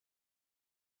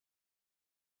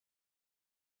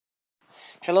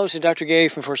Hello, this is Dr. Gay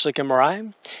from First Look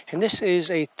MRI, and this is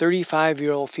a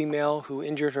 35-year-old female who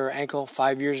injured her ankle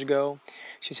 5 years ago.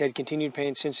 She's had continued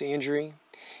pain since the injury,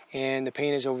 and the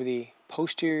pain is over the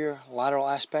posterior lateral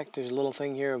aspect. There's a little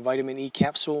thing here, a vitamin E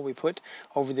capsule we put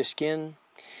over the skin.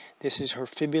 This is her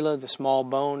fibula, the small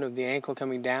bone of the ankle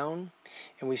coming down,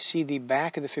 and we see the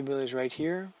back of the fibula is right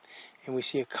here, and we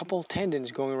see a couple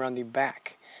tendons going around the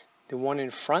back. The one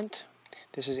in front,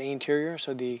 this is anterior,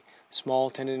 so the small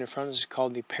tendon in front is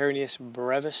called the peroneus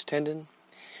brevis tendon.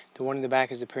 The one in the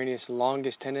back is the peroneus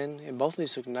longus tendon, and both of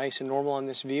these look nice and normal on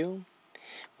this view.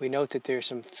 We note that there's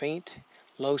some faint,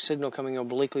 low signal coming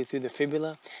obliquely through the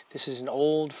fibula. This is an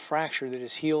old fracture that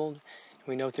is healed.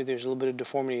 We note that there's a little bit of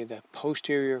deformity of the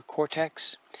posterior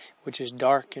cortex, which is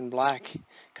dark and black.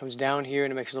 Comes down here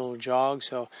and it makes a little jog,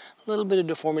 so a little bit of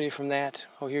deformity from that.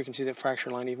 Oh, here you can see that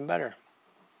fracture line even better.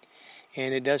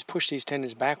 And it does push these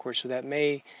tendons backwards, so that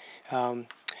may,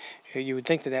 you would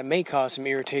think that that may cause some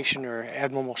irritation or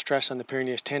abnormal stress on the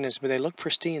peroneus tendons, but they look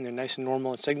pristine. They're nice and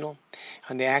normal in signal.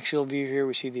 On the axial view here,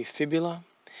 we see the fibula.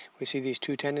 We see these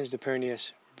two tendons, the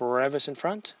peroneus brevis in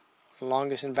front,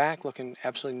 longus in back, looking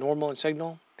absolutely normal in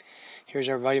signal. Here's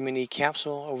our vitamin E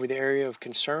capsule over the area of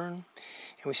concern.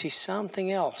 And we see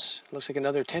something else. It looks like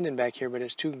another tendon back here, but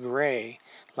it's too gray,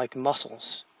 like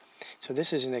muscles. So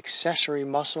this is an accessory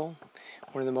muscle,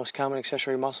 one of the most common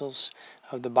accessory muscles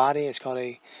of the body. It's called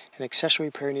an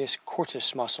accessory peroneus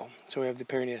quartus muscle. So we have the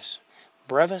peroneus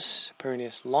brevis,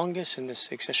 peroneus longus, and this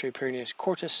accessory peroneus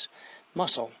quartus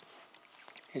muscle.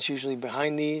 It's usually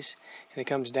behind these, and it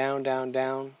comes down, down,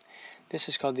 down. This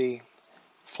is called the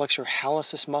flexor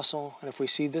hallucis muscle, and if we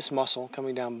see this muscle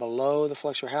coming down below the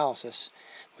flexor hallucis,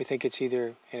 we think it's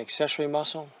either an accessory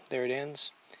muscle, there it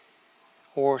ends,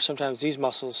 or sometimes these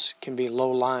muscles can be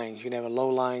low-lying. You can have a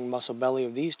low-lying muscle belly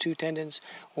of these two tendons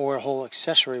or a whole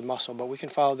accessory muscle, but we can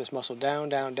follow this muscle down,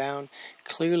 down, down,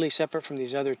 clearly separate from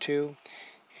these other two.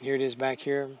 And here it is back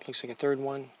here. Looks like a third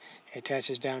one. It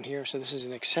attaches down here. So this is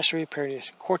an accessory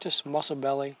peroneus quartus muscle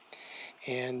belly,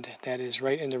 and that is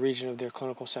right in the region of their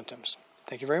clinical symptoms.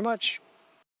 Thank you very much.